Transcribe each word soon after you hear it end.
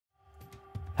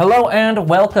Hello and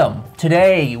welcome.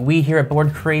 Today, we here at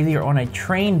Board Crazy are on a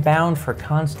train bound for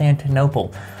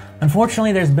Constantinople.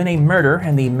 Unfortunately, there's been a murder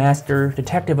and the master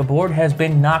detective aboard has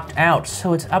been knocked out,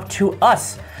 so it's up to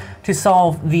us to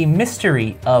solve the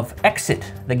mystery of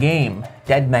Exit, the game,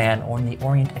 Dead Man on the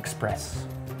Orient Express.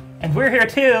 And we're here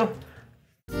too.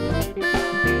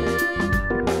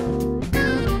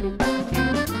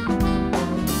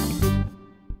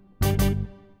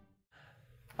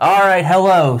 All right,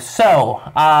 hello. So,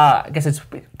 I guess it's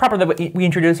proper that we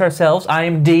introduce ourselves. I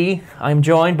am D. I'm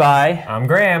joined by... I'm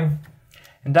Graham.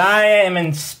 And I am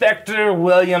Inspector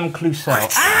William Clouseau.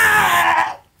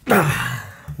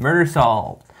 Murder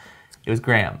solved. It was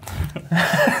Graham.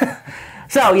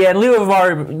 So, yeah, in lieu of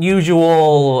our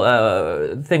usual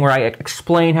thing where I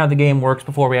explain how the game works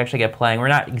before we actually get playing, we're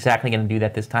not exactly going to do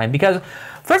that this time because,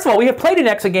 first of all, we have played an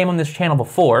Exit game on this channel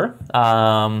before.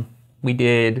 We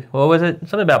did, what was it?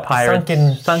 Something about pirates.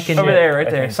 Sunken over there, right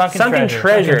there. Sunken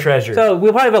treasure. So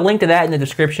we'll probably have a link to that in the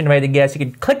description if I had to guess. You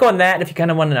can click on that if you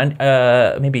kind of want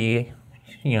to, maybe,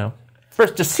 you know,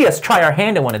 first just see us try our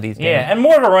hand at one of these games. Yeah, and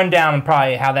more of a rundown on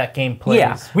probably how that game plays.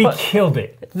 Yeah, we killed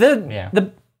it.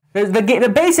 The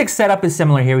basic setup is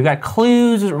similar here. We've got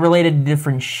clues related to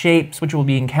different shapes, which we'll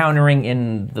be encountering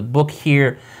in the book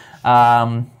here,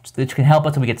 which can help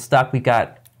us if we get stuck. We've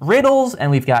got riddles,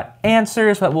 and we've got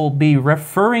answers that we'll be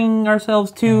referring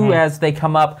ourselves to as they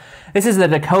come up. This is the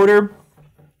decoder,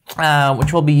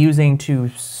 which we'll be using to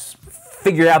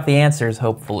figure out the answers,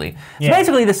 hopefully. So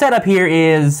basically, the setup here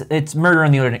is it's Murder on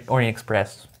the Orient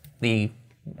Express, the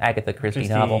Agatha Christie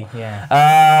novel.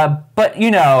 Yeah. But,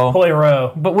 you know...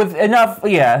 Poirot. But with enough,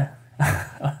 yeah.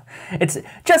 It's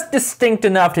just distinct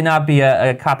enough to not be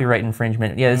a copyright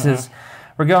infringement. Yeah, this is...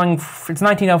 We're going, it's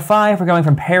 1905, we're going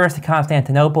from Paris to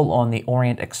Constantinople on the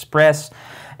Orient Express.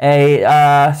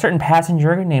 A certain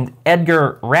passenger named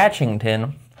Edgar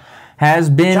Ratchington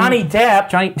has been... Johnny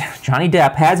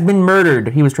Depp has been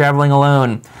murdered. He was traveling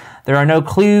alone. There are no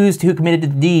clues to who committed the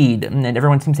deed, and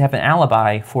everyone seems to have an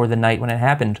alibi for the night when it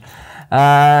happened.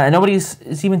 Nobody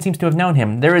even seems to have known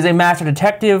him. There is a master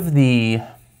detective, the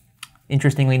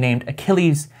interestingly named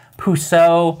Achilles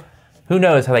Pousseau. Who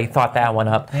knows how they thought that one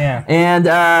up. Yeah. And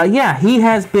yeah, he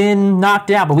has been knocked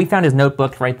out, but we found his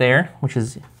notebook right there, which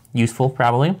is useful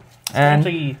probably.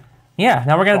 And yeah,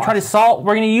 now we're gonna try to solve,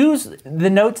 we're gonna use the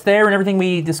notes there and everything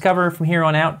we discover from here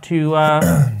on out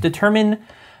to determine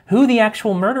who the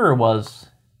actual murderer was.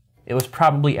 It was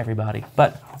probably everybody,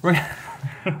 but we're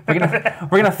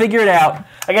gonna figure it out.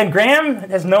 Again, Graham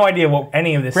has no idea what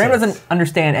any of this Graham is. doesn't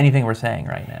understand anything we're saying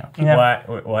right now. Yeah.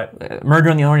 What? Murder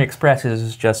on the Orient Express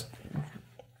is just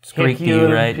squeaky,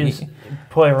 right?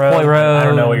 Poirot. I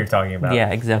don't know what you're talking about. Yeah,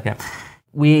 exactly.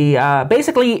 We,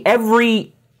 basically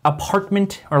every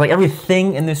apartment, or like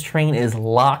everything in this train is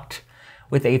locked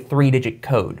with a 3-digit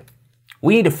code.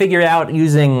 We need to figure out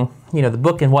using, you know, the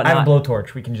book and whatnot. I have a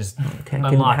blowtorch. We can just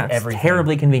unlock everything.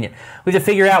 Terribly convenient. We have to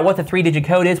figure out what the 3-digit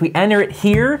code is. We enter it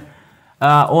here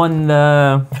on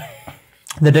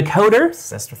the decoder.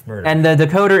 Obsessed with murder. And the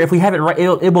decoder, if we have it right,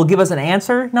 it will give us an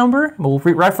answer number. We'll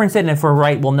reference it, and if we're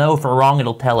right, we'll know. If we're wrong,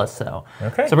 it'll tell us so.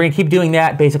 Okay. So we're gonna keep doing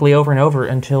that basically over and over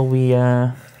until we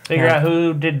figure out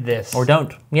who did this. or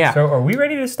don't. Yeah. So are we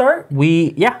ready to start? And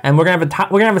we're gonna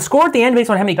have a score at the end based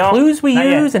on how many clues we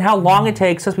use and how long it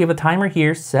takes us. We have a timer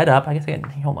here set up. I guess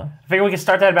hold on. I figure we can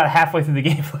start that about halfway through the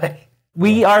gameplay.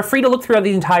 We are free to look throughout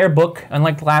the entire book,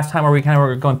 unlike last time where we kind of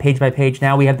were going page by page.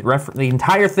 Now we have the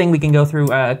entire thing we can go through.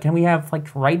 Can we have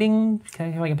like writing? Can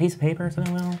I have like a piece of paper or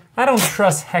something? I don't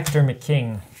trust Hector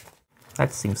McKing.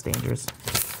 That seems dangerous.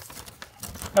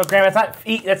 No, Graham,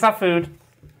 that's not food.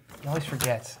 He always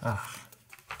forgets.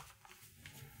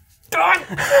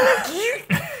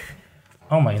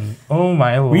 Oh my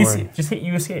lord. You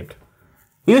escaped.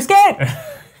 You escaped!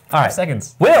 All right. 5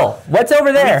 seconds. Will, what's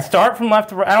over there? Start from left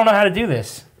to right. I don't know how to do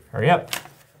this. Hurry up.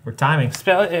 We're timing.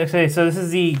 Okay, so this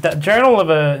is the journal of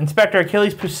Inspector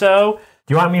Achilles Pousseau.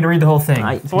 Do you want me to read the whole thing?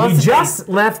 We just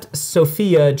left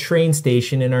Sofia train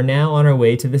station and are now on our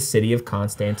way to the city of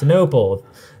Constantinople.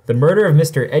 The murder of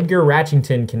Mr. Edgar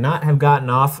Ratchington cannot have gotten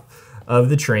off of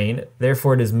the train.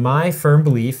 Therefore, it is my firm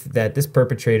belief that this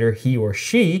perpetrator, he or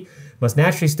she, must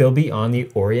naturally still be on the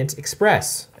Orient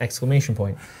Express! Exclamation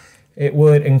point. It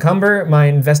would encumber my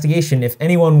investigation if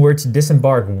anyone were to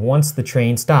disembark once the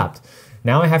train stopped.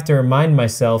 Now I have to remind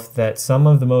myself that some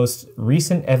of the most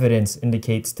recent evidence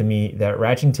indicates to me that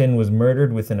Ratchington was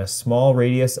murdered within a small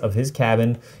radius of his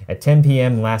cabin at 10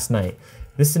 p.m. last night.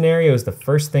 This scenario is the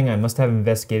first thing I must have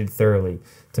investigated thoroughly.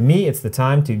 To me, it's the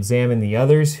time to examine the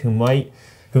others who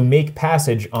make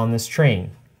passage on this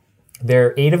train. There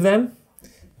are 8 of them.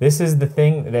 This is the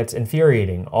thing that's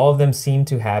infuriating. All of them seem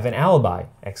to have an alibi!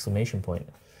 Exclamation point.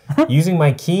 Using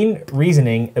my keen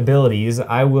reasoning abilities,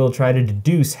 I will try to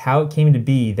deduce how it came to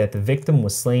be that the victim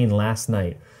was slain last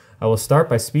night. I will start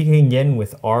by speaking again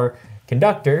with our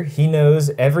conductor. He knows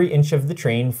every inch of the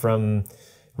train from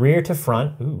rear to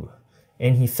front. Ooh.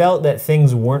 And he felt that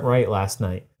things weren't right last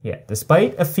night. Yeah,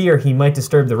 despite a fear he might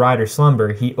disturb the rider's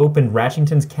slumber, he opened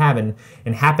Ratchington's cabin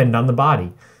and happened on the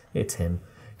body. It's him.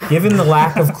 Given the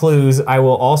lack of clues, I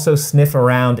will also sniff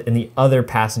around in the other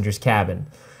passenger's cabin.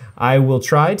 I will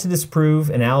try to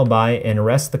disprove an alibi and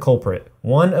arrest the culprit.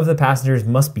 One of the passengers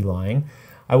must be lying.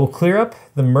 I will clear up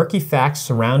the murky facts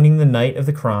surrounding the night of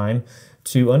the crime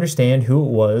to understand who it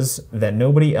was that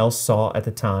nobody else saw at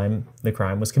the time the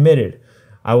crime was committed.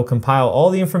 I will compile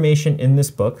all the information in this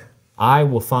book. I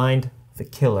will find the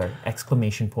killer!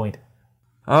 Exclamation point.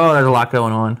 Oh, there's a lot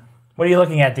going on. What are you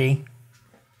looking at, D?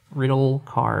 Riddle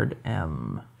card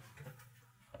M.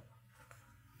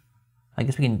 I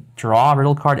guess we can draw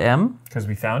riddle card M. Because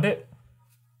we found it?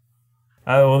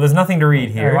 Oh, well, there's nothing to read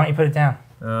here. Why don't you put it down?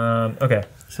 Okay.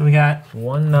 So we got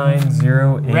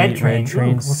 1908 red train.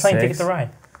 Train Ooh, we're playing Ticket to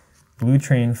Ride. Blue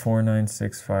train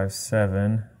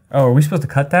 49657. Oh, are we supposed to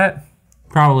cut that?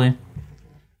 Probably.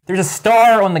 There's a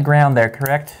star on the ground there,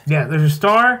 correct? Yeah, there's a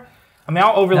star. I mean,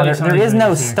 I'll overlay No, some there of is these no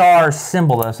images here. star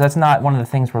symbol, though, so that's not one of the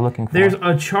things we're looking for. There's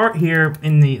a chart here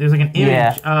there's like an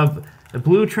image of a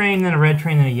blue train, then a red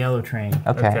train, then a yellow train.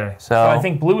 Okay. So I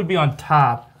think blue would be on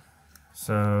top.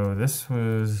 So this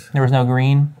was... There was no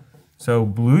green? So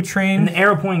blue train... And the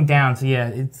arrow pointing down, so yeah,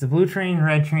 it's the blue train,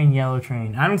 red train, yellow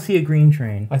train. I don't see a green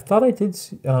train. I thought I did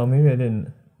see... Oh, maybe I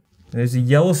didn't. There's a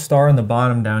yellow star on the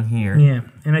bottom down here. Yeah,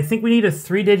 and I think we need a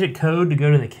 3-digit code to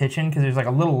go to the kitchen because there's like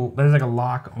a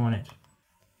lock on it.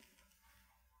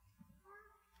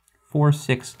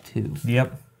 462.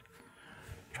 Yep.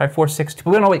 Try 462.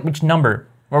 But we don't know which number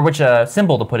or which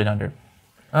symbol to put it under.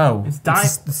 Oh, It's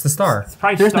the star. It's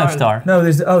probably There's no star. No,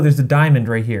 there's a diamond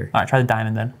right here. All right, try the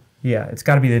diamond then. Yeah, it's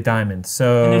got to be the diamond.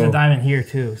 So And there's a diamond here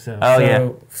too. So. Oh, yeah.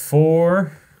 So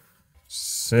 4,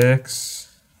 6.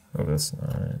 Oh, that's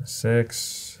 9.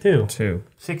 6. 2. 2.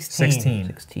 16.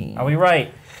 16. Are we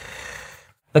right?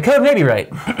 The code may be right.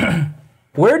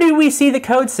 Where do we see the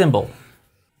code symbol?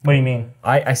 What do you mean?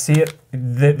 I see it.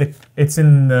 It's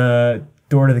in the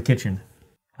door to the kitchen.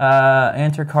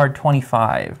 Answer card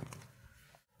 25.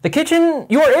 The kitchen,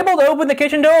 you are able to open the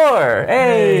kitchen door.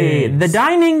 Hey, the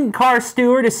dining car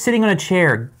steward is sitting on a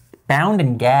chair, bound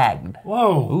and gagged.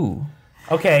 Whoa. Ooh.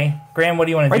 Okay, Graham, what do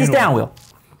you want to Write do? this down, Will.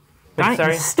 Wait,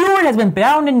 sorry. The steward has been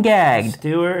bound and gagged.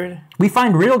 Steward. We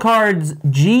find riddle cards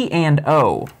G and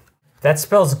O. That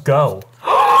spells go.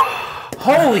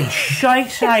 Holy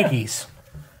shnikes.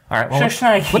 All right, well,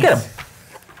 Shnikes. look at him.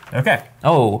 Okay.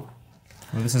 Oh.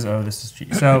 Well, this is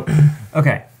G. So,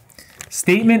 okay.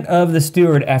 Statement of the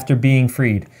steward after being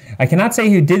freed. I cannot say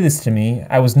who did this to me.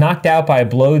 I was knocked out by a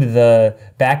blow to the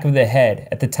back of the head.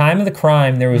 At the time of the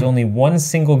crime, there was only one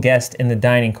single guest in the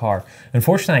dining car.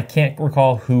 Unfortunately, I can't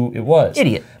recall who it was.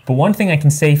 Idiot. But one thing I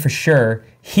can say for sure,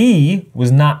 he was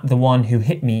not the one who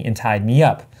hit me and tied me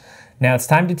up. Now it's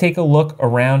time to take a look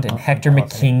around in Hector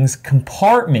McKing's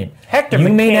compartment. Hector You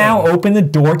may McKing. now open the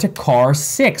door to car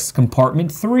 6,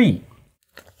 compartment 3.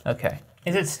 Okay.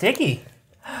 Is it sticky?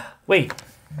 Wait,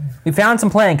 We found some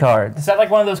playing cards. is that like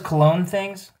one of those cologne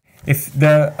things? If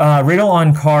the riddle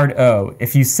on card O,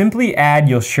 if you simply add,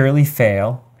 you'll surely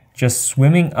fail. Just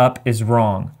swimming up is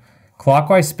wrong.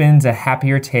 Clockwise spins a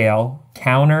happier tale.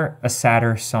 Counter a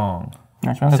sadder song. All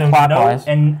right, so I'm gonna go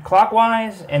clockwise.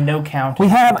 Clockwise and no count. We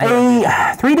have a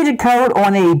 3-digit code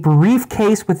on a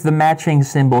briefcase with the matching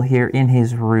symbol here in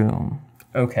his room.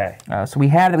 Okay. So we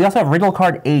also have riddle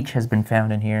card H has been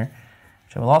found in here,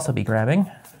 which I will also be grabbing.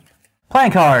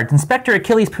 Playing cards. Inspector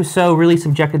Achilles Pousseau really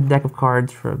subjected the deck of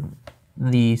cards from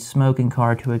the smoking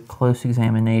card to a close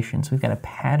examination. So we've got a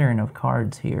pattern of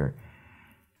cards here.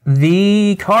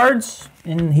 The cards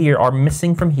in here are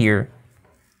missing from here.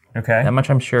 Okay. That much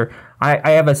I'm sure.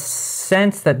 I have a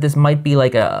sense that this might be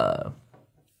like a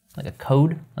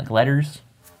code, like letters.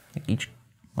 Like each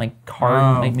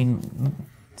card might mean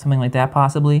something like that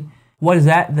possibly. What is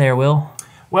that there, Will?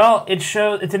 Well, it's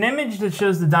an image that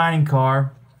shows the dining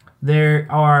car. There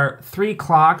are 3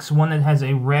 clocks, one that has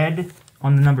a red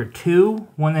on the number 2,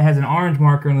 one that has an orange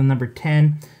marker on the number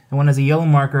 10, and one has a yellow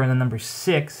marker on the number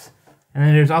 6. And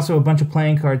then there's also a bunch of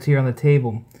playing cards here on the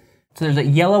table. So there's a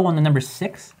yellow on the number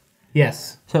 6.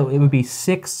 Yes. So it would be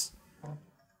 6.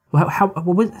 What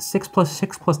was it? 6 plus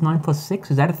 6 plus 9 plus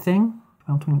 6? Is that a thing?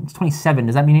 It's 27.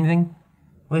 Does that mean anything?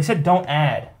 Well, they said don't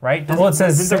add, right? Well, it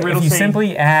says doesn't the riddle if you say-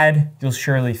 simply add, you'll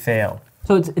surely fail.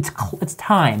 So it's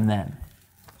time then.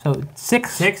 So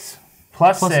 6. 6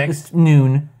 plus 6. It's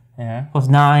noon. Yeah. Plus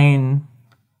 9.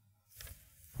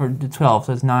 Or 12.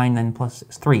 So it's 9 then plus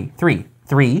 6. 3. 3.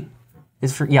 3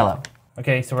 is for yellow.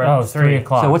 Okay, so we're at 3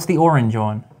 o'clock. So what's the orange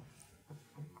on?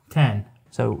 10.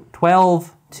 So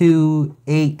 12, 2,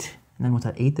 8, and then what's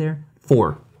that, 8 there?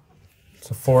 4.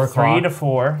 So 4 o'clock. 3 to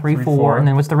 4. 3, 4, and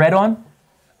then what's the red on?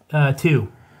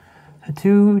 2.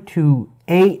 2 to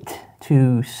 8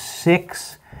 to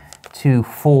 6 to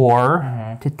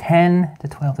 4 to 10 to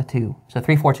 12 to 2. So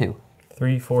 3, 4, 2.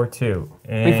 3, 4, 2.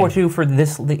 3, 4, 2 for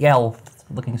the L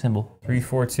looking symbol. 3,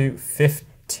 4, 2,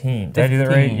 15. Did I do that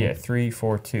right? 15. Yeah, 3,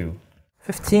 4, 2.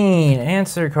 15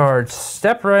 answer cards.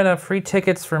 Step right up. Free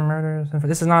tickets for murders.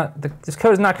 This is not. This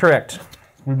code is not correct.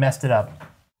 We messed it up.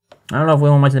 I don't know if we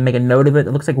want to make a note of it.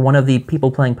 It looks like one of the people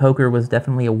playing poker was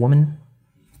definitely a woman.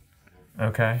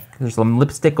 Okay. There's some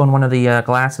lipstick on one of the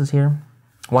glasses here.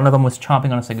 One of them was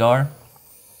chomping on a cigar.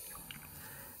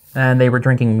 And they were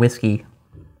drinking whiskey.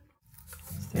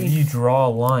 Maybe you draw a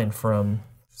line from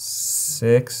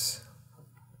 6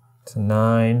 to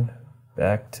 9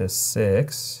 back to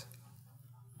 6.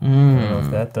 I don't know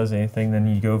if that does anything. Then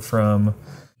you go from...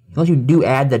 Unless you do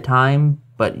add the time,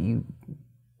 but you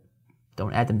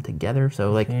don't add them together.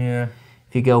 So like, Yeah.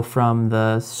 if you go from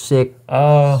the 6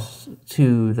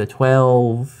 to the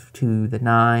 12 to the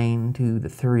 9 to the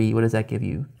 3, what does that give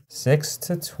you? 6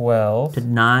 to 12 To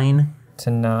 9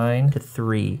 to 9 to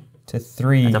 3. to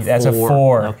 3. That's That's a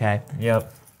 4. Okay.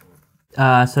 Yep.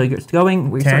 So you're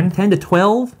going, we're 10? starting 10 to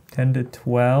 12 10 to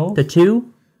 12 to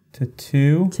 2 to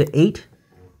 2 to 8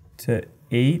 to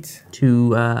 8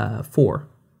 to 4.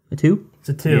 A 2? It's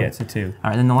a 2. Yeah, it's a 2. All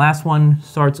right, then the last one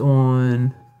starts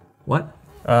on what?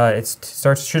 Should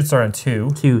start on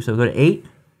 2. 2. So go to 8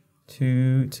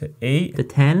 2 to 8 to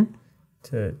 10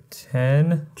 to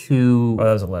 10 to Oh,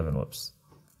 that was 11. Whoops.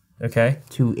 Okay.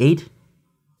 8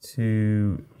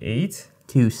 To 8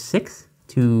 to 6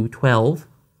 to 12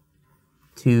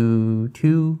 to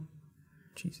 2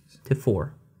 Jesus. to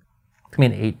 4. It's gonna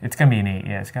be an 8. It's gonna be an 8.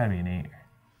 Yeah, it's gotta be an 8.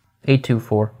 8 to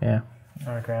 4. Yeah.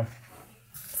 All right, Graham.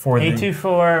 For 8 the to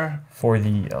 4 for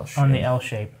the L shape. on the L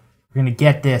shape. We're going to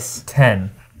get this.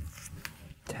 10.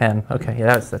 10. Okay.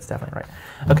 Yeah, that's definitely right.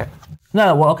 Okay.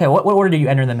 No. Well. Okay. What order do you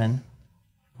enter them in?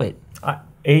 Wait.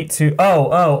 8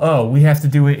 to we have to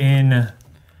do it in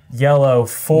yellow.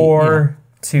 4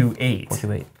 to 8. 4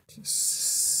 to 8.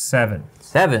 7.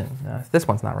 7. This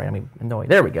one's not right. I mean, no.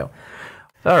 There we go.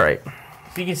 All right.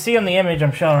 So you can see on the image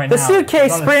I'm showing right The now. suitcase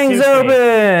it's on the springs suitcase.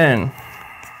 open.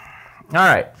 All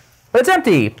right, but it's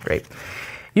empty. Great.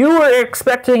 You were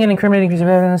expecting an incriminating piece of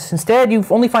evidence. Instead, you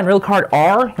only find real card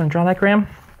R. You want to draw that, Graham?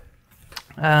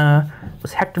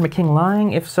 Was Hector McKing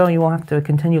lying? If so, you will have to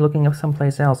continue looking up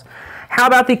someplace else. How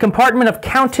about the compartment of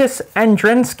Countess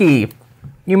Andrensky?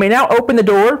 You may now open the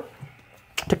door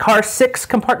to car 6,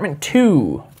 compartment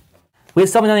 2. We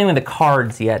still haven't done anything with the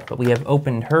cards yet, but we have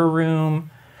opened her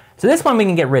room. So this one we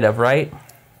can get rid of, right?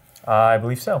 I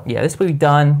believe so. Yeah, this we've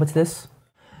done. What's this?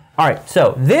 All right,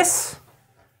 so this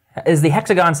is the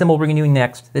hexagon symbol we're going to do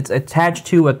next. It's attached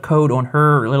to a code on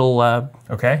her little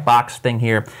Okay. box thing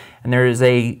here. And there is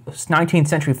a 19th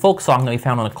century folk song that we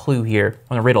found on a clue here,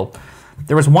 on a riddle.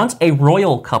 There was once a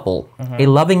royal couple, a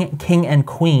loving king and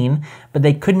queen, but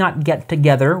they could not get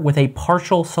together with a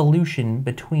partial solution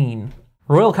between.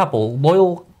 Royal couple,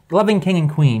 loving king and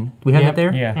queen. Do we have that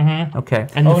there? Yeah. Okay.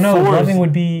 And Oh the no, fours- loving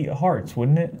would be hearts,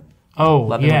 wouldn't it? Oh,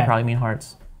 Loving would yeah. probably mean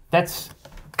hearts. That's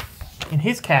in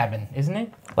his cabin, isn't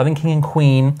it? Loving king and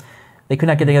queen, they could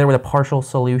not get together with a partial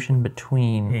solution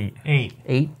between 8. 8.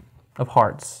 8 of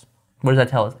hearts. What does that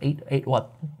tell us? 8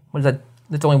 what? What is that?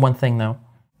 That's only one thing though.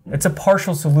 It's a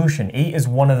partial solution. 8 is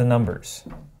one of the numbers.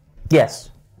 Yes.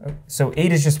 So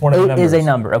 8 is just one of the 8 numbers. is a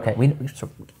number. Okay, we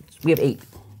have 8.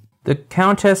 The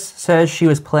Countess says she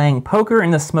was playing poker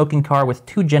in the smoking car with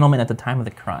 2 gentlemen at the time of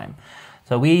the crime.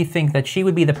 So we think that she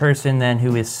would be the person then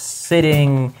who is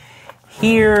sitting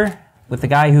here with the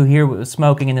guy who here was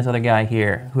smoking and this other guy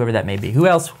here, whoever that may be. Who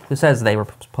else says they were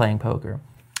playing poker?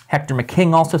 Hector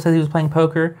McKing also says he was playing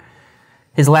poker.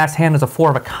 His last hand was a 4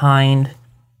 of a kind.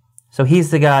 So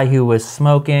he's the guy who was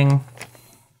smoking.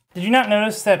 Did you not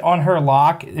notice that on her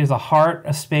lock, there's a heart,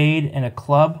 a spade, and a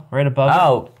club right above it?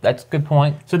 Oh, that's a good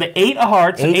point. So the 8 of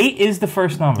hearts, 8? 8 is the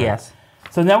first number. Yes.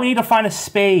 So now we need to find a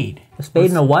spade. A spade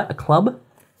and a what? A club?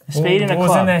 A spade and a What club.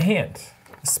 was in that hand?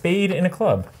 A spade and a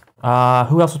club.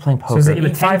 Who else was playing poker? is it Yeah,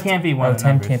 but 10 5 can't be one Oh, of the 10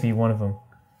 numbers. can't be one of them.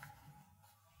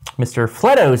 Mr.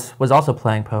 Fletos was also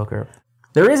playing poker.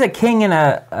 There is a king and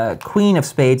a queen of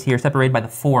spades here, separated by the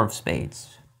 4 of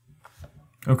spades.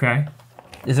 Okay.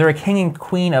 Is there a king and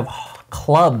queen of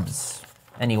clubs?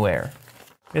 anywhere.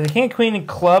 There's a king of queen of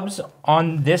clubs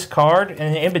on this card,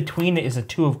 and in between it is a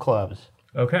 2 of clubs.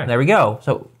 Okay. There we go.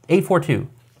 So 842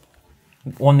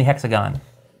 on the hexagon.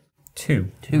 2.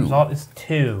 2. It's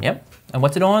 2. Yep. And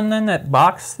what's it on then? That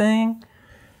box thing?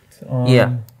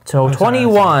 Yeah. So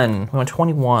 21. We want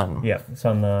 21. Yeah, it's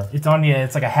on the... It's on you.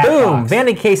 It's like a hat Boom! box.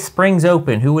 Vanity case springs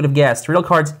open. Who would have guessed? Real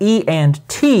cards E and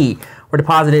T were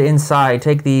deposited inside.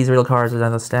 Take these real cards out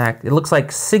of the stack. It looks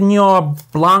like Signor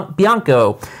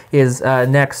Bianco is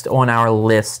next on our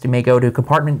list. You may go to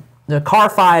car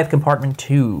 5, compartment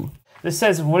 2. This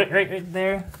says what right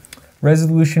there?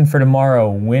 Resolution for tomorrow,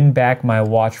 win back my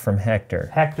watch from Hector.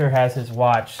 Hector has his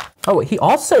watch. Oh, he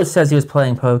also says he was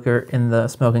playing poker in the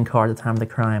smoking car at the time of the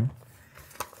crime.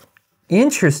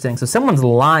 Interesting. So someone's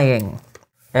lying.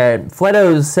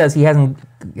 Fleto says he hasn't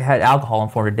had alcohol in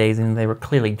 400 days, and they were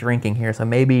clearly drinking here, so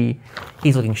maybe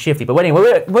he's looking shifty. But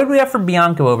anyway, what do we have for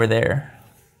Bianco over there?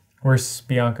 Where's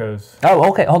Bianco's? Oh,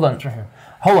 okay, hold on. It's right here.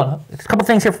 Hold on. A couple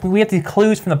things here. We have these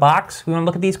clues from the box. We want to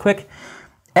look at these quick.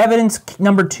 Evidence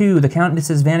number 2, the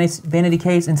Countess's vanity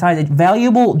case. Inside a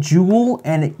valuable jewel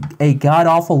and a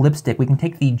god-awful lipstick. We can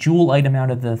take the jewel item out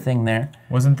of the thing there.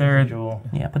 Wasn't there a... Jewel.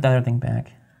 Yeah, put that other thing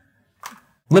back.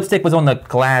 Lipstick was on the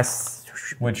glass,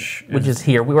 Which is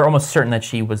here. We were almost certain that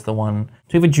she was the one.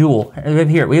 So we have a jewel. We have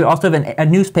here. We also have a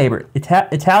newspaper.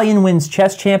 Italian wins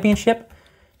chess championship.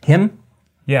 Him?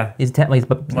 Yeah. He's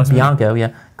Bianco,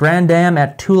 yeah. Grand Dame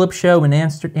at Tulip Show in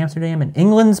Amsterdam. And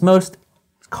England's most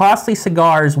costly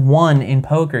cigars won in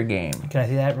poker game. Can I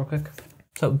see that real quick?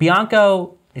 So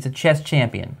Bianco is a chess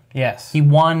champion. Yes. He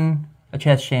won a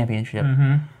chess championship.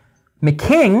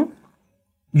 McKing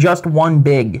just won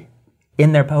big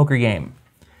in their poker game.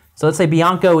 So let's say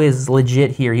Bianco is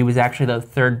legit here. He was actually the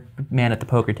 3rd man at the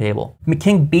poker table.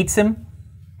 McKing beats him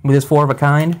with his 4 of a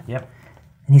kind. Yep.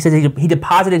 And he says he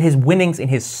deposited his winnings in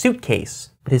his suitcase,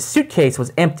 but his suitcase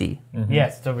was empty.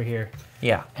 Yes, it's over here.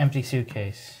 Yeah. Empty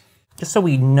suitcase. Just so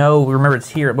we know, remember it's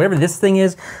here. Whatever this thing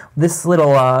is, this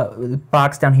little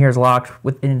box down here is locked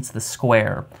within the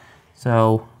square.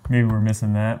 So maybe we're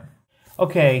missing that.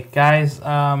 Okay, guys.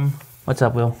 what's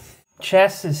up, Will?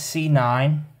 Chess is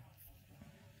C9.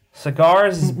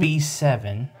 Cigars is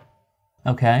B7.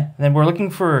 Okay. And then we're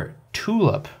looking for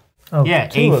tulip. Oh, Yeah,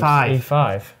 tulips, A5.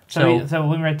 A5. So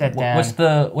we write that down.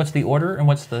 What's the order and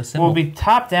what's the symbol? Well, be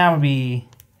top down would be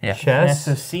yeah. Chess.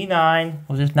 so C9.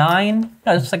 Was it 9?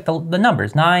 No, it's like the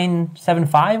numbers.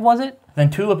 975 was it? Then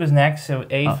tulip is next, so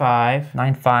A5.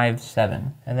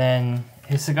 957. And then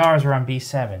his cigars are on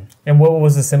B7. And what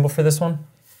was the symbol for this one?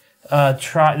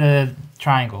 The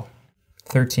triangle.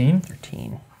 13.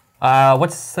 13.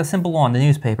 What's the symbol on the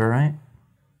newspaper, right?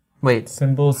 Wait.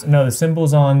 Symbols. No, the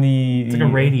symbol's on the... It's like a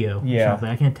radio. Yeah. Or something.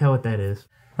 I can't tell what that is.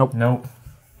 Nope.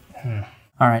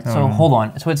 All right, so hold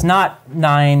on. So it's not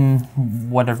 9,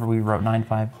 whatever we wrote,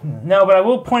 95. No, but I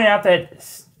will point out that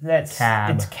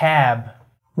Cab. it's cab.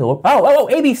 Oh,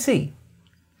 ABC.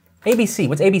 ABC.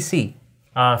 What's ABC?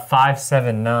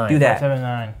 579. Do that.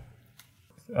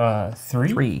 579. 3?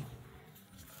 3.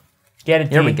 Get it.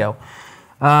 There T. we go.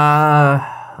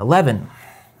 11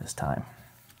 this time.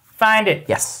 Find it.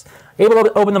 Yes. Able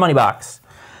to open the money box.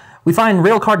 We find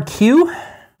rail card Q.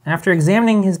 After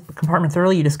examining his compartment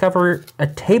thoroughly, you discover a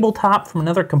tabletop from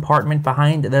another compartment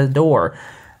behind the door.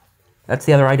 That's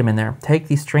the other item in there. Take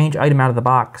the strange item out of the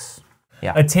box.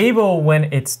 Yeah. A table, when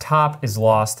its top is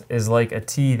lost, is like a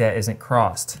T that isn't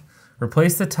crossed.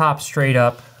 Replace the top straight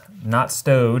up, not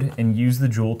stowed, and use the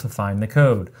jewel to find the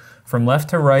code. From left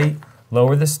to right,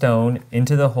 lower the stone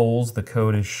into the holes the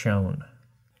code is shown.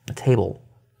 A table.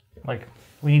 Like,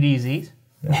 we need to use these.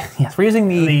 Yes, we're using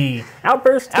the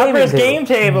Outburst game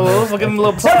tables. We'll give them a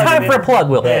little It's time for a plug,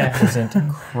 Will. Yeah.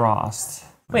 Isn't crossed.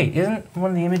 Wait, isn't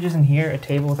one of the images in here a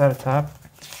table without a top?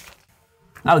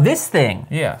 Oh, this thing.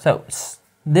 Yeah. So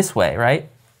this way, right?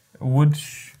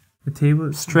 Which the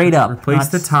table Straight up. replace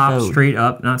not the top stowed. straight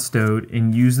up, not stowed,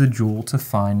 and use the jewel to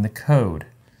find the code.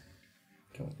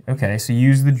 Okay, so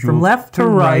use the jewel From left to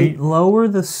right, lower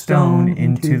the stone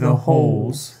into the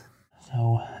holes.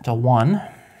 So it's a 1.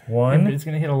 1. It's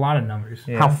going to hit a lot of numbers.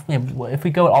 Yeah. If we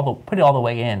go put it all the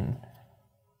way in,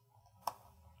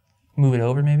 move it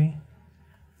over maybe.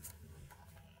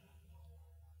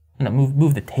 No,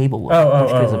 move the table.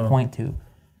 Which is a point to.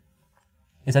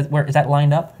 Is that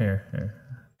lined up? Here.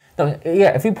 So,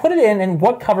 yeah, if we put it in, and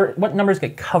what numbers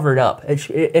get covered up? If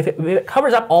it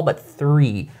covers up all but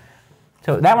 3,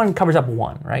 so that one covers up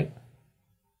 1, right?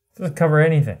 Doesn't cover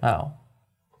anything. Oh.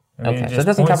 I mean, Okay, so it just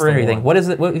doesn't points cover to everything. one. What is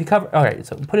it? What if you cover? All right,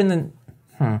 so put in the.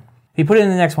 If you put it in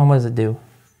the next one, what does it do?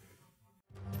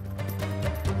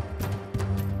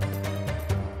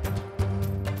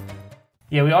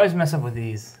 Yeah, we always mess up with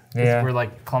these. Yeah. We're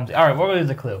like clumsy. All right, what was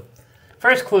the clue?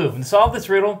 First clue. To solve this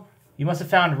riddle, you must have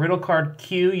found riddle card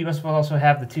Q. You must also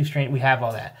have the 2 strange. We have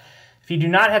all that. If you do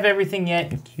not have everything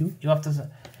yet, Q? you'll have to...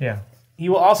 Yeah.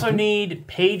 You will also need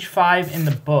page 5 in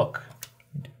the book.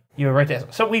 You were right there.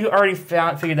 So we already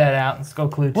figured that out. Let's go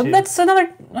clue 2. Well, that's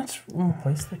another... That's,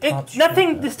 Place the top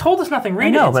nothing... This told us nothing. Read I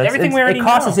know, it. but Everything we already it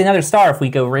costs know. us another star if we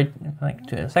go right like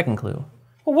to a second clue.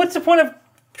 Well, what's the point of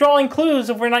drawing clues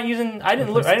if we're not using... I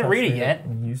didn't read it yet.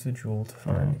 And use the jewel to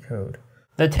find the code.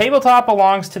 The tabletop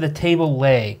belongs to the table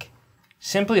leg.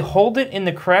 Simply hold it in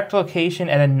the correct location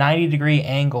at a 90-degree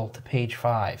angle to page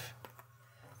 5.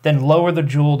 Then lower the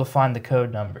jewel to find the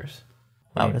code numbers.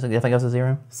 Oh, does it definitely goes to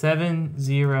 0? 7,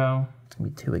 0. It's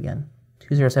going to be 2 again.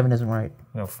 207 isn't right.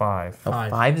 No, 5. Oh,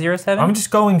 5. 507? I'm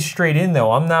just going straight in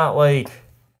though. I'm not like...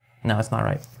 No, it's not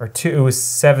right. Or 2, it was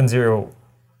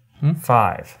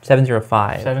 705.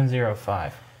 705.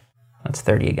 705. That's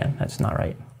 30 again. That's not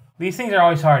right. These things are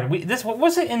always hard. What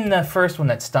was it in the first one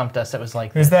that stumped us that was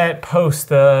like... There's that post,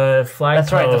 the flag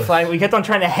That's right, the post. flag. We kept on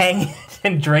trying to hang it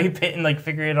and drape it and like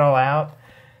figure it all out.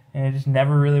 And it just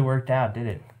never really worked out, did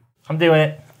it? I'm doing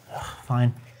it.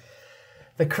 Fine.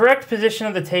 The correct position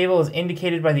of the table is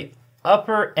indicated by the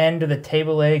upper end of the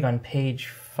table leg on page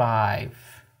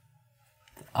 5.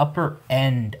 The upper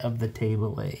end of the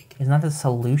table leg. Isn't that the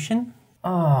solution?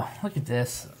 Oh, look at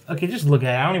this. Okay, just look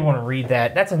at it. I don't even want to read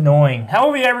that. That's annoying. How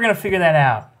are we ever going to figure that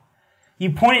out?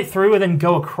 You point it through and then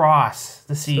go across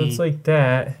to see. So it's like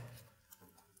that.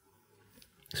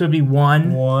 So it'd be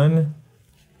 1, 1,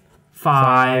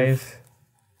 5.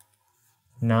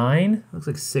 9? Looks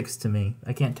like 6 to me.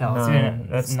 I can't tell. It's 9.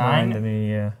 That's 9 to 9.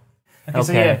 me, yeah. Okay,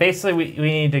 so yeah, basically we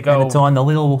need to go. And it's on the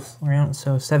little round,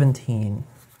 so 17.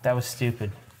 That was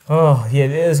stupid. Oh, yeah,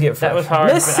 it does get That was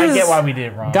frustrating. hard, but I get why we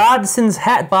did it wrong. Godson's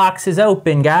hat box is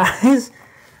open, guys.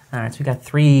 All right, so we got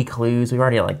 3 clues. We've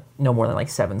already got like no more than like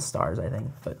 7 stars, I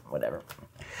think, but whatever.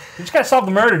 You just gotta solve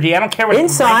the murder, D. I don't care what.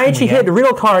 Inside, she ranking hid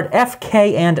riddle card F,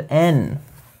 K, and N.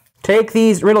 Take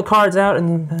these riddle cards out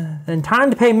and time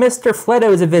to pay Mr.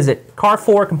 Fledo's a visit. Car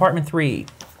 4, compartment 3.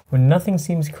 When nothing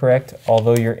seems correct,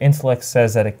 although your intellect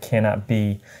says that it cannot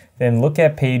be, then look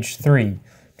at page 3.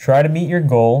 Try to meet your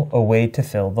goal, a way to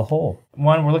fill the hole.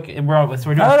 One, we're doing Hold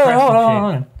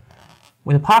on.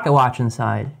 With a pocket watch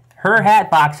inside. Her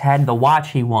hat box had the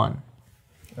watch he won.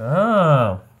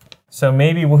 Oh. So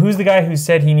maybe, well, who's the guy who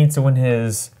said he needs to win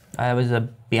his... It was a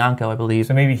Bianco, I believe.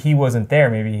 So maybe he wasn't there.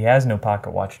 Maybe he has no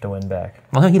pocket watch to win back.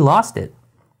 Well, no, he lost it.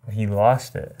 He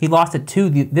lost it. He lost it to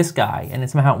this guy, and it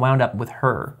somehow wound up with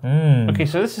her. Okay,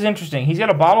 so this is interesting. He's got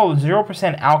a bottle of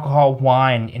 0% alcohol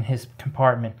wine in his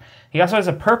compartment. He also has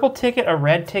a purple ticket, a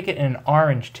red ticket, and an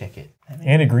orange ticket.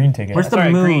 And a green ticket. Where's the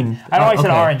Sorry, moon? green. I don't always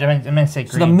said okay. orange. I meant to say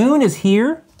green. So the moon is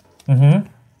here? Mm-hmm.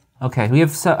 Okay, we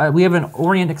have an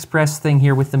Orient Express thing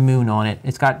here with the moon on it.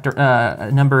 It's got a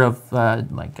number of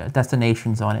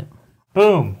destinations on it.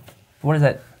 Boom. What is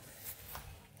that?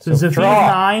 So Zafir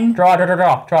 9.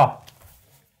 Draw.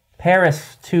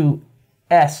 Paris to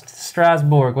Est,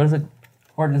 Strasbourg. What is it?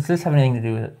 Or does this have anything to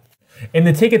do with it? And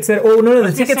the tickets that... Oh, no,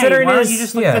 the tickets that are in why don't his... you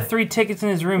just look at the 3 tickets in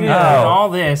his room? Yeah. And all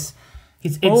this.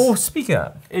 Speak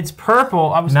up. It's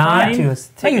purple. I was 9. trying to.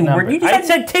 Ticket number. you just I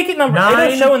said ticket number. 9. It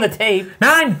don't show in the tape.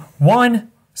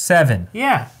 917.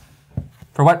 Yeah.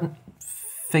 For what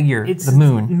figure? It's the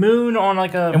moon. Moon on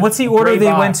like a. And what's the order gray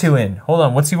they box. went to in? Hold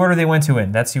on. What's the order they went to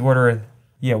in? That's the order...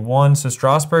 Yeah, 1. So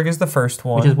Strasbourg is the first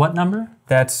one. Which is what number?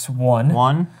 That's 1.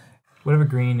 1. Whatever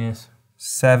green is.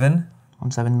 7.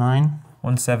 179.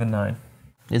 179.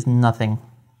 Is nothing.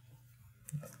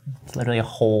 It's literally a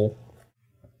hole.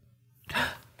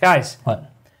 Guys,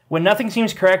 What? when nothing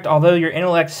seems correct, although your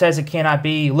intellect says it cannot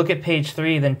be, look at page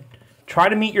 3, then try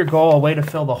to meet your goal, a way to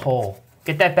fill the hole.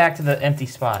 Get that back to the empty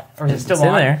spot. Or is it still It's in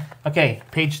on? there. Okay,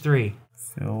 page 3.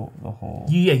 Fill the hole.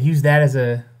 Use that as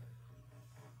a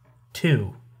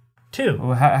 2. 2.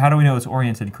 Well, how do we know it's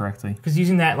oriented correctly? Because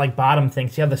using that like bottom thing,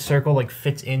 see how the circle like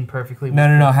fits in perfectly?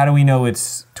 No. How do we know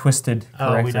it's twisted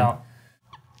correctly? Oh, we don't.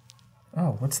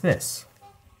 Oh, what's this?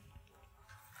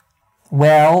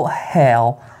 Well,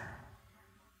 hell.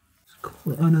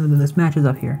 Oh, no, this matches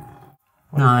up here.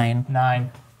 9.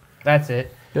 9. That's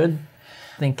it. Good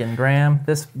thinking, Graham.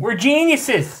 We're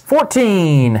geniuses!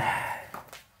 14.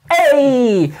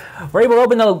 Hey! We're able to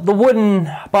open the wooden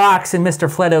box in Mr.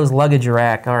 Fledo's luggage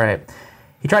rack. All right.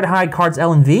 He tried to hide cards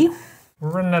L and V. We're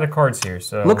running out of cards here,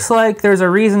 so... Looks like there's a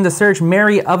reason to search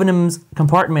Mary Ovenham's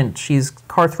compartment. She's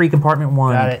car 3, compartment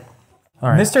 1. Got it.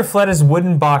 right. Mr. Fletta's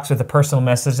wooden box with a personal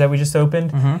message that we just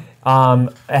opened.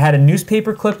 It had a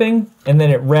newspaper clipping, and then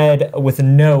it read with a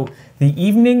note, "The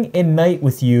evening and night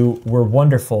with you were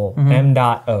wonderful,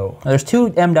 M.O." There's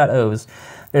two M.Os.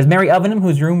 There's Mary Ovenham,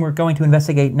 whose room we're going to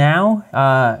investigate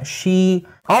now. She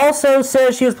also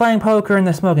says she was playing poker in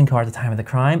the smoking car at the time of the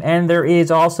crime, and there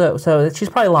is also, so she's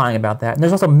probably lying about that. And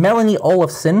there's also Melanie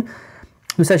Olafson,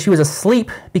 who says she was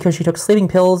asleep because she took sleeping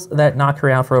pills that knocked her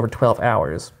out for over 12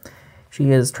 hours.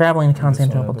 She is traveling to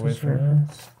Constantinople.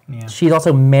 Yeah. She's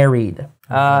also married.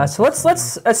 So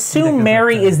let's assume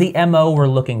Mary is the MO we're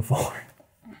looking for.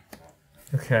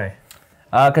 Okay.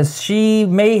 Because she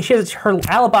has, her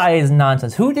alibi is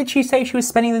nonsense. Who did she say she was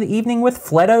spending the evening with?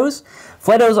 Fletos?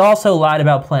 Fletos also lied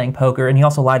about playing poker, and he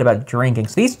also lied about drinking.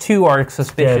 So these two are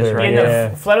suspicious, right?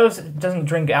 Yeah, Fletos doesn't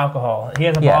drink alcohol. He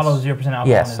has a bottle of 0% alcohol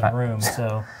in his room,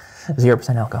 so...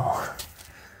 0% alcohol.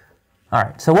 All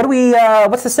right, so what do we,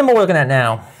 what's the symbol we're looking at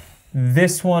now?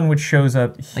 This one, which shows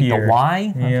up here. Like the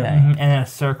Y? Yeah. Okay. And then a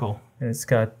circle. And it's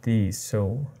got these,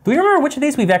 so... Do we remember which of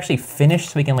these we've actually finished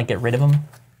so we can, like, get rid of them?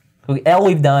 L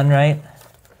we've done, right?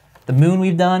 The moon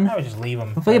we've done. I would just leave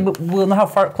them. But we'll know how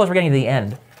far close we're getting to the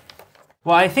end.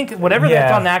 Well, I think whatever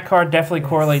that's on that card definitely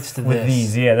correlates to with this.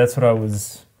 these, yeah, that's what I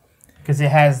was... Because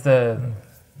it has the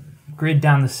grid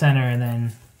down the center and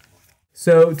then...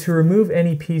 So, to remove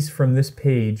any piece from this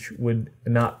page would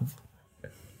not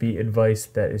be advice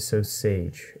that is so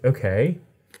sage. Okay.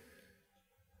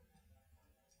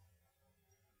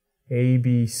 A,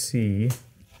 B, C...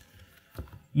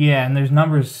 Yeah, and there's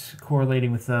numbers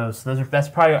correlating with those. So that's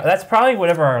probably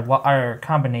whatever our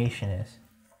combination is.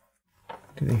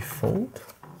 Do they fold?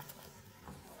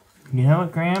 You know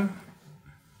what, Graham?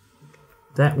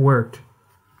 That worked.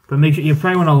 But make sure you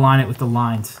probably want to align it with the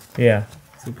lines. Yeah.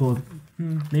 So pull it.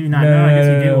 Maybe not. No, I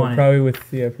guess you do want probably it. with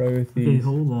these. Okay,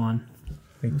 hold on.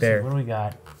 Like Let's there. see, what do we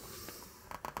got?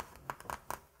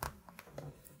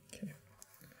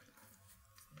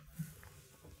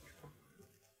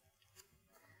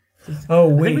 Oh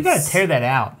wait. I think we gotta tear that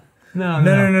out.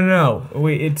 No.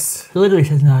 Wait, it's... It literally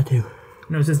says not to.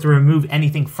 No, it says to remove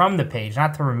anything from the page,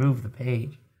 not to remove the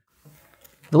page.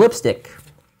 The lipstick.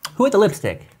 Who had the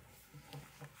lipstick?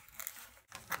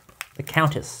 The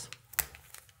Countess.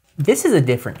 This is a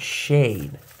different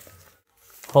shade.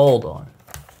 Hold on.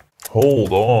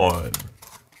 Hold on.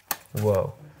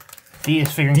 Whoa. Dee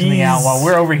is figuring something out while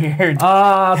we're over here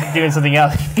doing something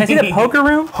else. Can I see the poker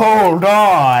room? Hold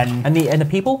on. And the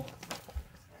people?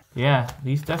 Yeah,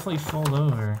 these definitely fold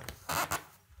over.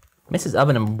 Mrs.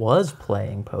 Ovenham was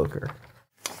playing poker.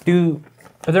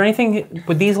 Are there anything,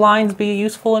 would these lines be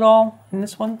useful at all in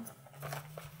this one?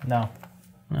 No.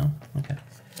 No? Okay.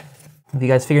 Have you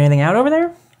guys figured anything out over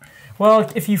there?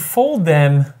 Well, if you fold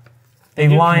them, they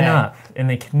line connect. up and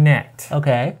they connect.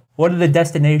 Okay. What are the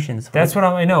destinations? That's what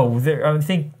I know. I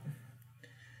think,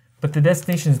 but the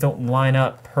destinations don't line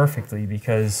up perfectly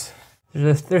because...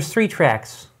 There's 3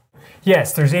 tracks.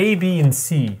 Yes, there's A, B, and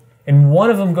C. And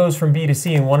one of them goes from B to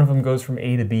C, and one of them goes from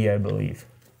A to B, I believe.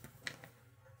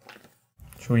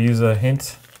 Should we use a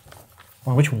hint?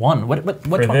 Or which one? Which For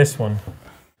one? this one.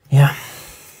 Yeah.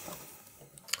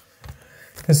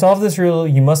 To solve this riddle,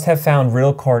 you must have found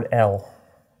riddle card L.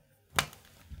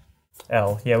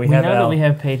 L. Yeah, we have know L. that we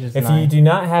have pages If 9. you do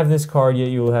not have this card yet,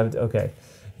 you will have... Okay.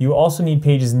 You also need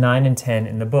pages 9 and 10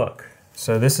 in the book.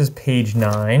 So this is page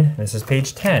 9. This is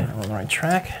page 10. We're on the right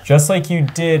track. Just like you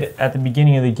did at the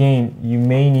beginning of the game, you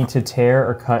may need to tear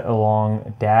or cut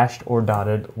along dashed or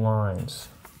dotted lines.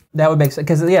 That would make sense,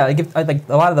 because yeah, like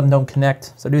a lot of them don't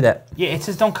connect, so do that. Yeah, it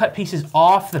says don't cut pieces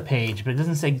off the page, but it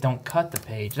doesn't say don't cut the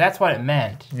page. That's what it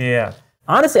meant. Yeah.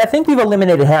 Honestly, I think we've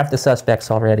eliminated half the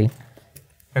suspects already.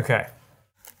 Okay.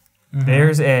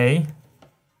 There's A.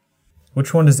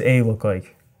 Which one does A look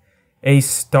like? A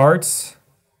starts...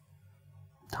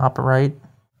 Top right.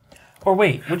 Or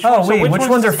wait, which which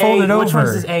ones are folded over? Which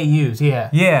ones does A use? Yeah.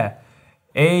 Yeah.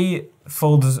 A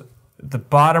folds the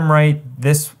bottom right,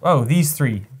 these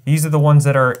 3. These are the ones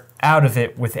that are out of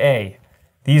it with A.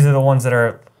 These are the ones that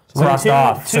are crossed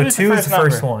off. So 2 is the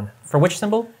first one. For which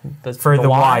symbol? For the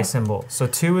Y symbol. So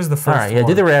 2 is the first one. All right, yeah,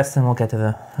 do the rest and we'll get to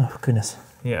the... Oh, goodness.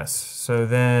 Yes. So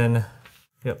then...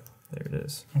 Yep, there it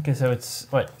is. Okay, so it's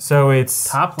what? So it's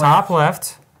Top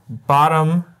left,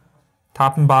 bottom,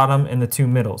 top and bottom, and the 2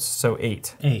 middles. So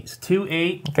 8. 8. 2,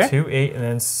 8. Okay. 2, 8, and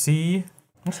then C.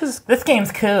 This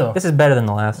game's cool. This is better than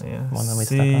the last Yeah, one that we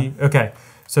stuck C. on. Okay.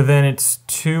 So then it's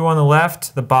 2 on the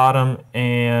left, the bottom,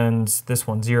 and this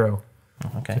one, 0.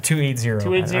 Okay. So 2, 8, 0.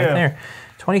 2, 8, 0. Right there.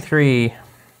 23.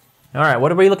 All right,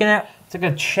 what are we looking at?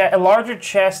 It's like a larger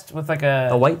chest with like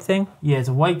A white thing? Yeah, it's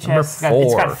a white Number chest.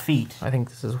 It's got 4. feet. I think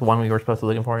this is one we were supposed to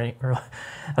be looking for.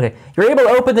 Okay, you're able to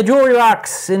open the jewelry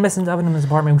box in Mrs. Ovenham's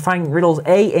apartment. We find riddles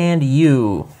A and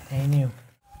U. And you.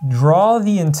 Draw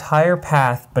the entire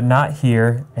path, but not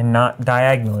here and not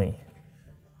diagonally.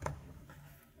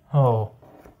 Oh.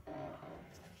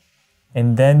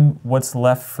 And then what's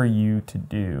left for you to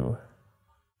do?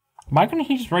 Why couldn't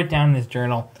he just write down in his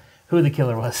journal who the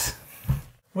killer was?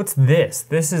 What's this?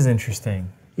 This is interesting.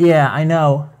 Yeah, I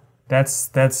know. That's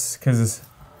because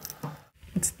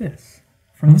what's this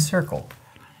from the circle?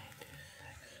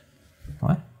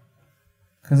 What?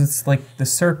 Because it's like the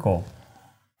circle.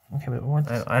 Okay, but what's...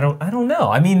 I don't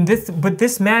know. I mean,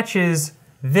 this matches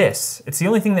this. It's the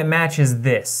only thing that matches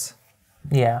this.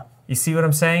 Yeah, You see what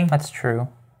I'm saying? that's true.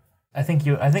 I think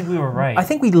we were right. I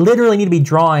think we literally need to be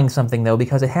drawing something, though,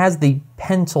 because it has the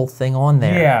pencil thing on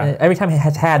there. Yeah. Every time it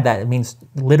has had that, it means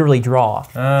literally draw.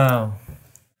 Oh.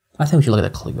 I think we should look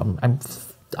at the clue. I'm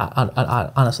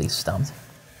honestly stumped.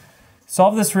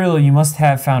 Solve this riddle. You must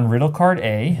have found riddle card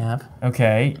A. Yep.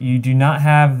 Okay. You do not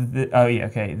have the... Oh, yeah,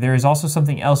 okay. There is also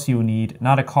something else you will need.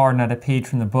 Not a card, not a page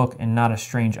from the book, and not a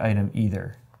strange item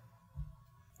either.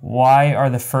 Why are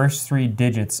the first 3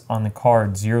 digits on the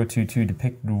card 022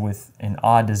 depicted with an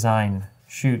odd design?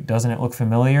 Shoot, doesn't it look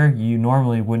familiar? You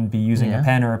normally wouldn't be using a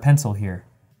pen or a pencil here.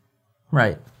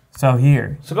 Right. So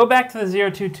here. So go back to the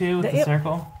 022 with the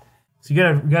circle. So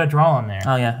you gotta draw on there.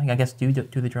 Oh, yeah. I guess do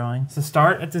the drawing. So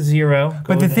start at the 0.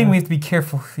 But the thing we have to be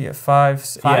careful. Yeah, 5,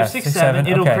 6, 7.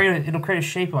 It'll okay. create a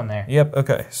shape on there. Yep.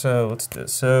 Okay. So let's do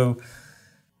this. So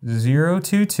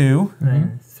 022.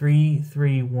 Then 3,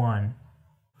 3, 1.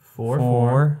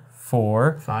 4,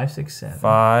 4, 5, 6, 7.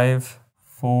 5,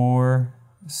 4,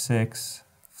 6,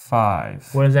 5.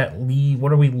 What does that leave?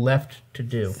 What are we left to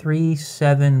do? 3,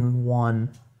 7, 1.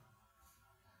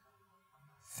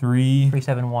 3, 3,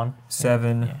 7, 1.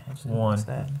 7, What's 1.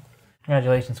 that?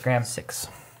 Congratulations, Graham. 6.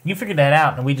 You figured that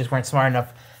out, and we just weren't smart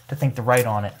enough to think to write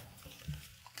on it.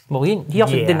 Well, he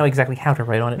also Yeah. didn't know exactly how to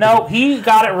write on it. No, he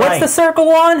got it right. What's the circle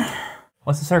one?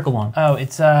 What's the circle one? Oh,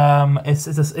 it's a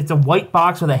white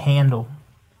box with a handle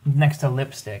next to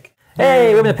lipstick. Hey,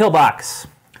 we open the pill box.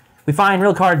 We find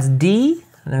real cards D,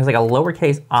 and there's like a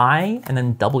lowercase I, and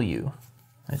then W.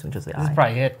 I assume just the This is I.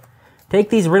 probably it. Take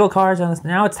these riddle cards on this.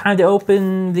 Now it's time to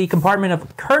open the compartment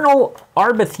of Colonel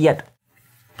Arbuthnot.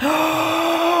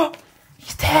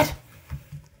 He's dead.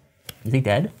 Is he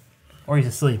dead? Or he's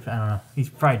asleep. I don't know. He's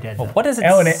probably dead. Though. What does it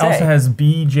Oh, say? and it also has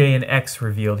B, J, and X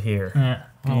revealed here. Yeah.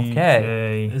 Okay.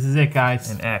 J, This is it,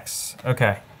 guys. and X.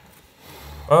 Okay.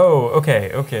 Oh,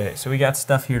 okay. So we got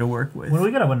stuff here to work with. What do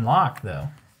we gotta unlock, though?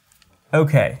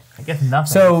 Okay. I guess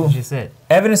nothing. So- That's just it.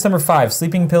 Evidence number 5,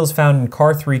 sleeping pills found in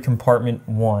car 3, compartment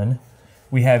 1.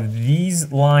 We have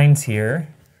these lines here.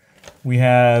 We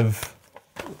have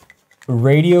a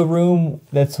radio room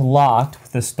that's locked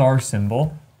with a star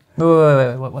symbol.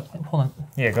 Wait, hold on.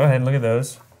 Yeah, go ahead and look at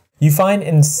those. You find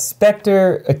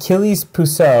Inspector Achilles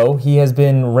Pousseau. He has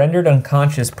been rendered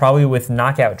unconscious, probably with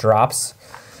knockout drops.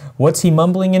 What's he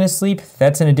mumbling in his sleep?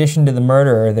 That's in addition to the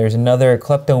murderer. There's another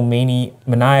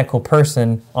kleptomaniacal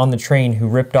person on the train who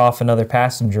ripped off another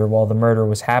passenger while the murder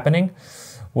was happening.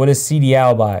 What is seedy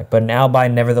alibi? But an alibi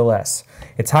nevertheless.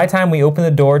 It's high time we open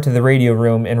the door to the radio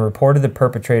room and reported the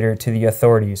perpetrator to the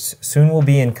authorities. Soon we'll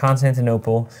be in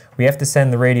Constantinople. We have to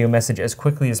send the radio message as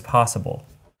quickly as possible.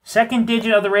 Second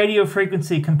digit of the radio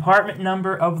frequency, compartment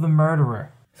number of the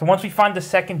murderer. So once we find the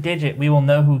second digit, we will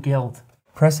know who killed.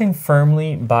 Pressing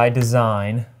firmly by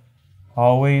design,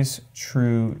 always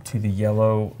true to the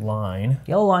yellow line.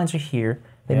 Yellow lines are here.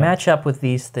 They Yeah. match up with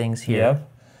these things here.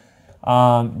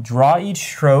 Yep. Draw each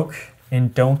stroke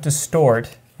and don't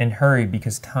distort and hurry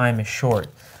because time is short.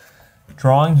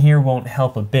 Drawing here won't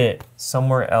help a bit.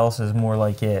 Somewhere else is more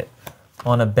like it.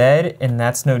 On a bed, and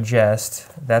that's no jest.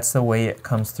 That's the way it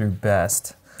comes through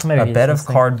best. Maybe A it's bed of this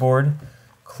thing. cardboard,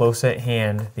 close at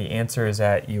hand. The answer is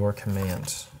at your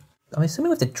command. I'm assuming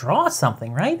we have to draw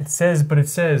something, right? It says,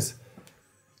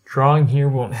 drawing here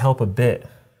won't help a bit.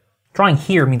 Drawing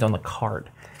here means on the card.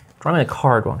 Drawing on the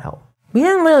card won't help. We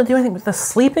didn't really do anything with the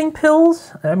sleeping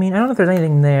pills. I mean, I don't know if there's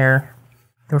anything there.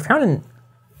 They were found in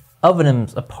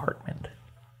Ovenham's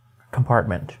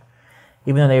compartment,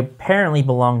 even though they apparently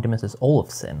belonged to Mrs.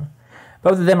 Olafson.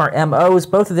 Both of them are MOs.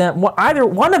 Both of them, either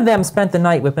one of them spent the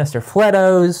night with Mr.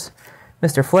 Fledos.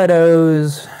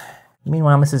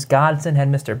 Meanwhile, Mrs. Godson had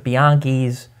Mr.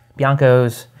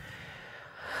 Bianco's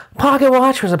pocket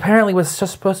watch, was apparently just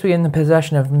supposed to be in the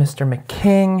possession of Mr.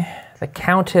 McKing. The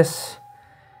Countess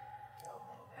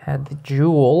had the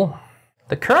jewel.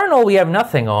 The Colonel we have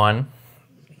nothing on.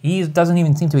 He doesn't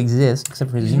even seem to exist except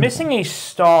for his He's uniform. missing a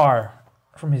star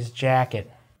from his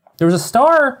jacket. There was a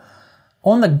star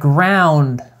on the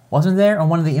ground, wasn't there, on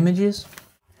one of the images?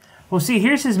 Well, see,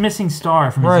 here's his missing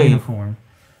star from his uniform.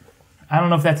 I don't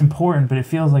know if that's important, but it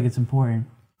feels like it's important.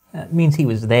 That means he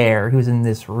was there. He was in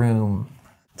this room.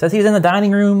 It says he was in the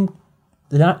dining room.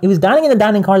 He was dining in the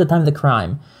dining car at the time of the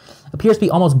crime. Appears to be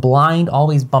almost blind,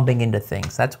 always bumping into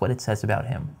things. That's what it says about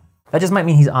him. That just might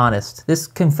mean he's honest. This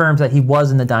confirms that he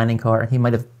was in the dining car. He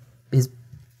might have, his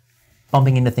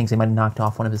bumping into things, he might have knocked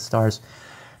off one of his stars.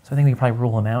 So I think we can probably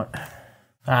rule him out.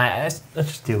 All right, let's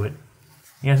just do it.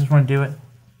 You guys just want to do it?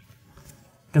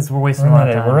 Because we're wasting a lot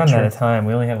of time. We're running out of time.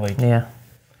 We only have like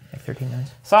 13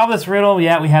 minutes. Solve this riddle.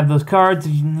 Yeah, we have those cards.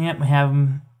 Yep, we have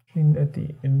them. at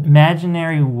the end.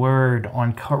 Imaginary word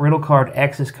on riddle card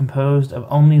X is composed of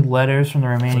only letters from the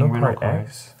remaining riddle cards.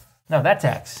 X? No, that's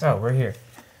X. Oh, we're here.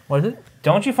 What is it?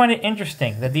 Don't you find it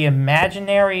interesting that the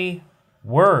imaginary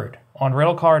word on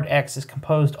riddle card X is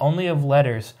composed only of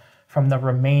letters from the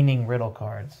remaining riddle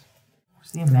cards?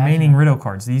 What's the Remaining riddle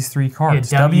cards. These three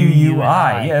cards. Yeah, W, U, W,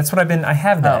 I. I. Yeah, that's what I've been. I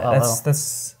have that. Oh.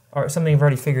 That's something I've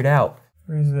already figured out.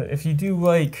 Where is it? If you do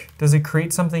like, does it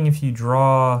create something if you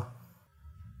draw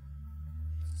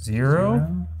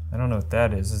zero? I don't know what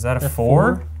that is. Is that a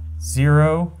 4?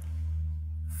 0,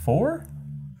 4?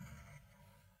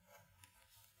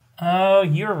 Oh,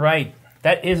 you're right.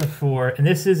 That is a 4, and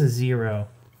this is a 0.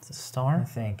 It's a star? I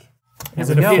think. Is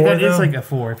it a 4? That is like a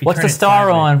 4. If you What's turn the it star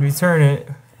sideways. on? If you turn it,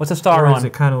 What's the star or on? is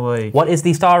it kind of like? What is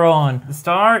the star on? The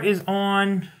star is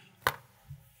on.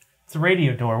 It's the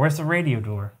radio door. Where's the radio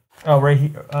door? Oh, right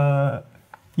here.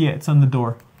 Yeah, it's on the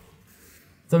door.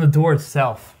 It's on the door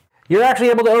itself. You're actually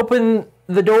able to open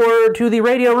the door to the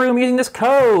radio room using this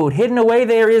code. Hidden away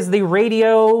there is the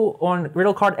radio on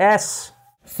riddle card S.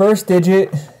 First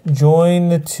digit, join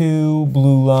the two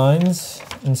blue lines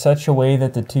in such a way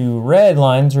that the two red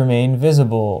lines remain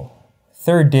visible.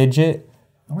 Third digit,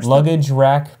 luggage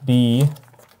rack B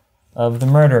of the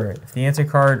murderer. If the answer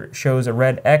card shows a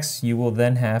red X, you will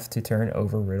then have to turn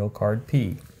over riddle card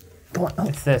P.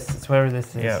 It's this. It's whatever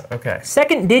this is. Yeah, okay.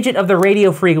 Second digit of the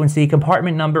radio frequency,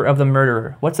 compartment number of the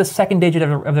murderer. What's the second digit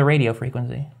of the radio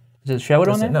frequency? Does it show it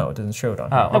on there? No, it doesn't show it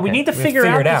on Oh, here. okay. No, we need to figure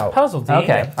out this puzzle, dude.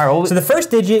 Okay. All right. Well, So the first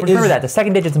digit remember is... that. The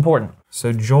second digit's important.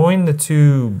 So join the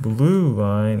two blue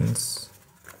lines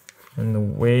in the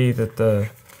way that the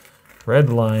red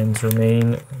lines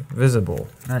remain visible.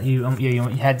 You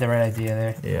had the right idea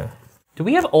there. Yeah. Do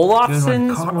we have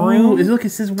Olafson's Oh, room? look,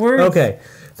 it says words. Okay.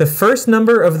 The first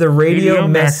number of the radio Radio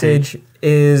message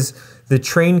is the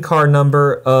train car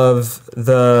number of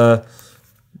the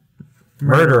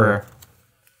murderer.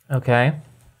 Okay.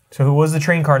 So who was the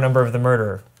train car number of the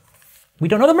murderer? We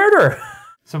don't know the murderer.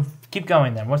 So keep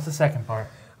going then. What's the second part?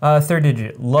 Third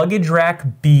digit. Luggage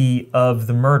rack B of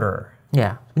the murderer.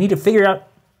 Yeah. We need to figure out.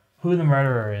 Who the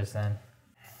murderer is then.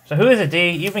 So who is it, D?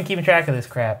 You've been keeping track of this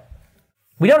crap.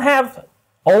 We don't have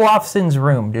Olafson's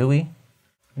room, do we?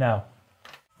 No.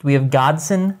 Do we have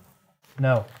Godson?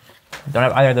 No. We don't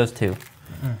have either of those two.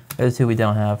 Those two we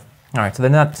don't have. All right. So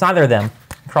then it's neither of them.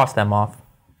 Cross them off.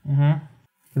 Even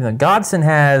though Godson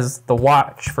has the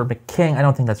watch for McKing, I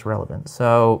don't think that's relevant.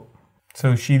 So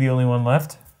So is she the only one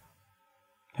left?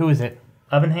 Who is it?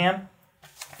 Ovenham?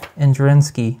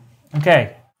 Andrensky.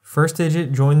 Okay. First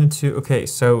digit, join the two. Okay,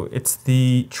 so it's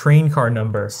the train car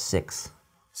number 6.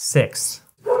 6.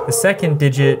 The second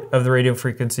digit of the radio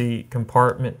frequency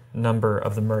compartment number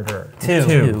of the murderer. 2.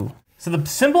 2. So the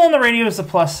symbol on the radio is the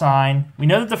plus sign. We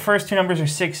know that the first two numbers are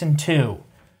 6 and 2.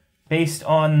 Based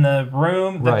on the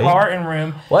room, the Right. car and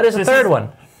room. What is So the this third one?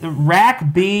 The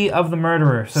rack B of the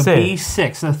murderer. So Six.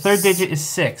 B6. So the third digit is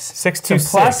 6.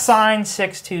 626. So plus sign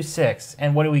 626.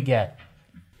 And what do we get?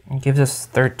 It gives us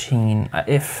 13.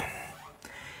 If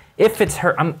it's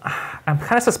her, I'm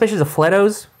kind of suspicious of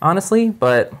Fleto's, honestly,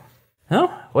 but no.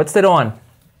 What's it on?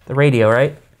 The radio,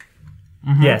 right?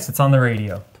 Yes, it's on the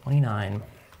radio. 29.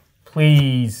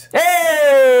 Please.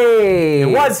 Hey! It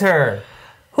was her.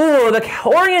 Ooh, the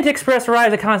Orient Express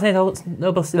arrives at Constantinople.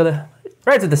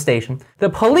 Arrives at the station. The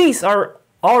police are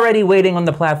already waiting on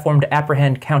the platform to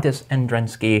apprehend Countess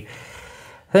Andrensky.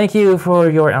 Thank you for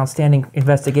your outstanding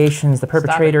investigations. The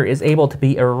perpetrator is able to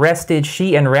be arrested.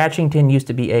 She and Ratchington used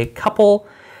to be a couple,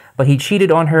 but he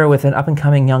cheated on her with an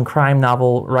up-and-coming young crime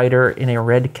novel writer in a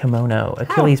red kimono.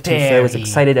 Achilles dare is he.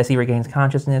 excited as he regains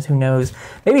consciousness. Who knows?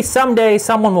 Maybe someday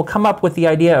someone will come up with the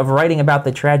idea of writing about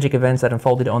the tragic events that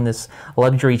unfolded on this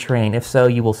luxury train. If so,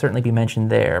 you will certainly be mentioned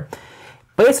there.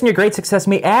 Based on your great success,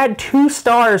 you may add 2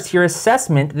 stars to your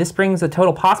assessment. This brings the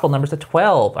total possible numbers to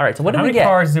 12. All right, so what did How we many get?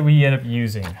 cars did we end up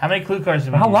using? How many clue cards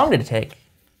did we How use? long did it take?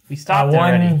 We stopped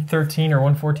already. 113 or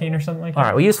 114 or something like that. All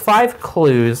right, we used 5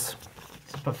 clues.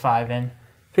 Let's put 5 in.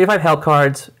 5 help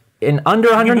cards in under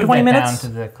 120 minutes.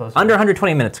 Down to the close Under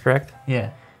 120 minutes, correct?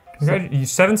 Yeah. 7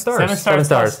 stars. 7 stars. 7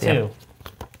 stars, plus yeah. 2.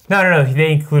 No,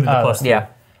 they included the plus 2. Yeah.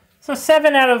 So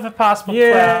 7 out of a possible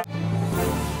 12.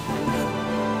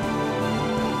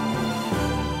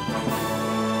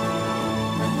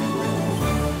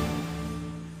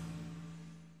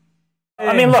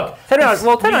 I mean, look. 10 out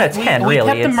of 10, we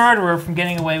really. kept the murderer from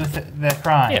getting away with the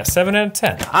crime. Yeah, 7 out of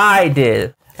 10. I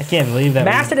did. I can't believe that.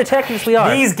 Master detectives we are.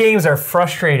 These games are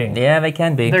frustrating. Yeah, they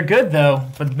can be. They're good, though,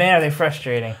 but man, are they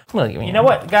frustrating. Well, You know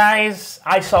what, guys?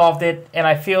 I solved it, and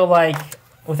I feel like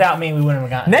without me, we wouldn't have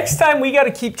gotten Next time, we got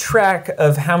to keep track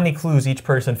of how many clues each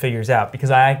person figures out,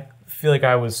 because I feel like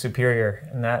I was superior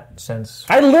in that sense.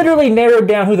 I literally narrowed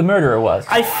down who the murderer was.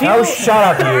 I feel. Oh,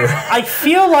 shut up, you. I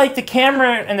feel like the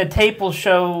camera and the tape will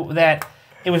show that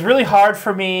it was really hard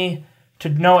for me to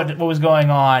know what was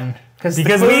going on. Because we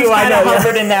kind of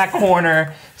hovered in that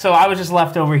corner, so I was just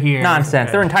left over here. Nonsense.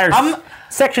 There are entire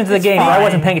sections of the game where I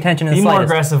wasn't paying attention in the Be slightest. more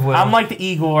aggressive with I'm like the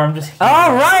Igor. I'm just.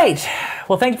 All right.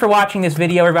 Well, thank you for watching this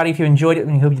video, everybody. If you enjoyed it,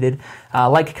 and I hope you did,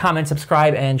 like, comment,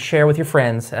 subscribe, and share with your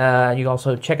friends. You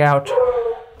also check out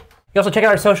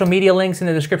our social media links in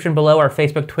the description below. Our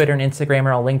Facebook, Twitter, and Instagram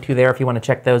are all linked to there if you want to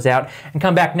check those out. And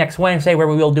come back next Wednesday where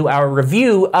we will do our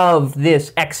review of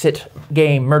this exit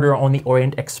game, Murder on the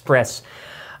Orient Express.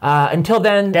 Until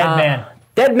then... Dead Man.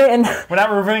 Dead Man. We're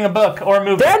not reviewing a book or a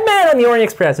movie. Dead Man on the Orient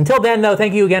Express. Until then, though,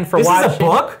 thank you again for watching. This is a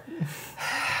book?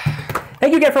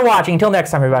 Thank you again for watching. Until next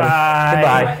time, everybody. Bye.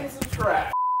 Goodbye. I can subtract.